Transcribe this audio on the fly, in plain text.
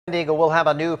San Diego will have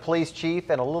a new police chief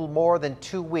in a little more than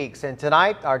 2 weeks. And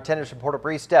tonight, our 10 News reporter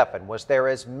Bree Steffen was there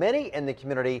as many in the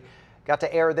community got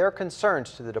to air their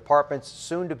concerns to the department's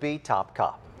soon-to-be top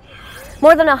cop.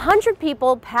 More than 100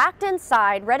 people packed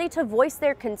inside, ready to voice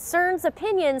their concerns,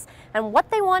 opinions, and what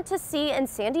they want to see in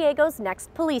San Diego's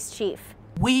next police chief.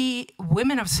 We,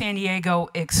 women of San Diego,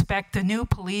 expect the new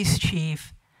police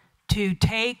chief to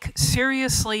take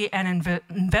seriously and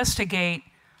investigate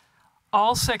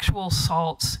all sexual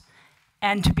assaults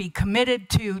and to be committed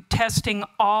to testing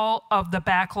all of the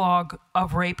backlog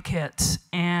of rape kits.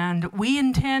 And we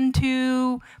intend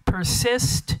to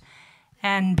persist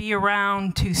and be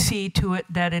around to see to it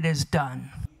that it is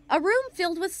done. A room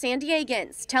filled with San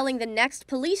Diegans telling the next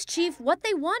police chief what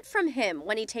they want from him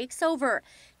when he takes over.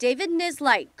 David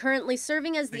Nislight, currently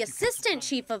serving as the assistant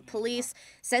chief of police,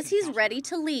 says he's ready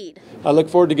to lead. I look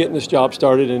forward to getting this job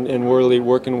started and really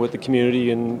working with the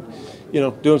community and,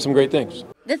 doing some great things.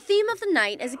 The theme of the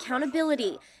night is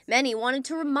accountability. Many wanted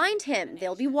to remind him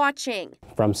they'll be watching.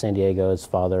 From San Diego, his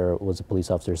father was a police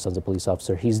officer, his son's a police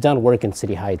officer. He's done work in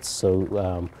City Heights,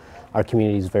 so our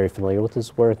community is very familiar with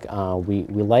his work. We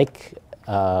like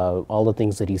all the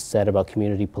things that he said about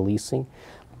community policing,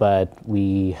 but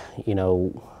we,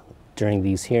 during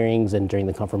these hearings and during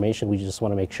the confirmation, we just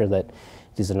want to make sure that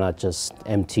these are not just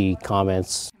empty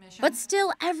comments. But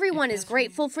still, everyone is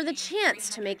grateful for the chance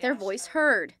to make their voice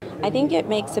heard. I think it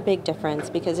makes a big difference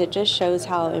because it just shows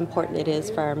how important it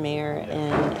is for our mayor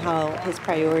and how his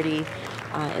priority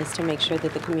is to make sure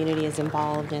that the community is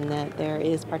involved and that there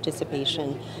is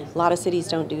participation. A lot of cities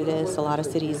don't do this. A lot of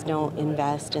cities don't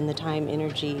invest in the time,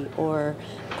 energy, or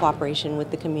cooperation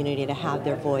with the community to have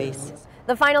their voice.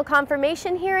 The final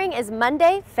confirmation hearing is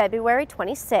Monday, February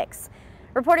 26.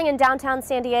 Reporting in downtown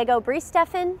San Diego, Bree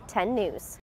Steffen, 10 News.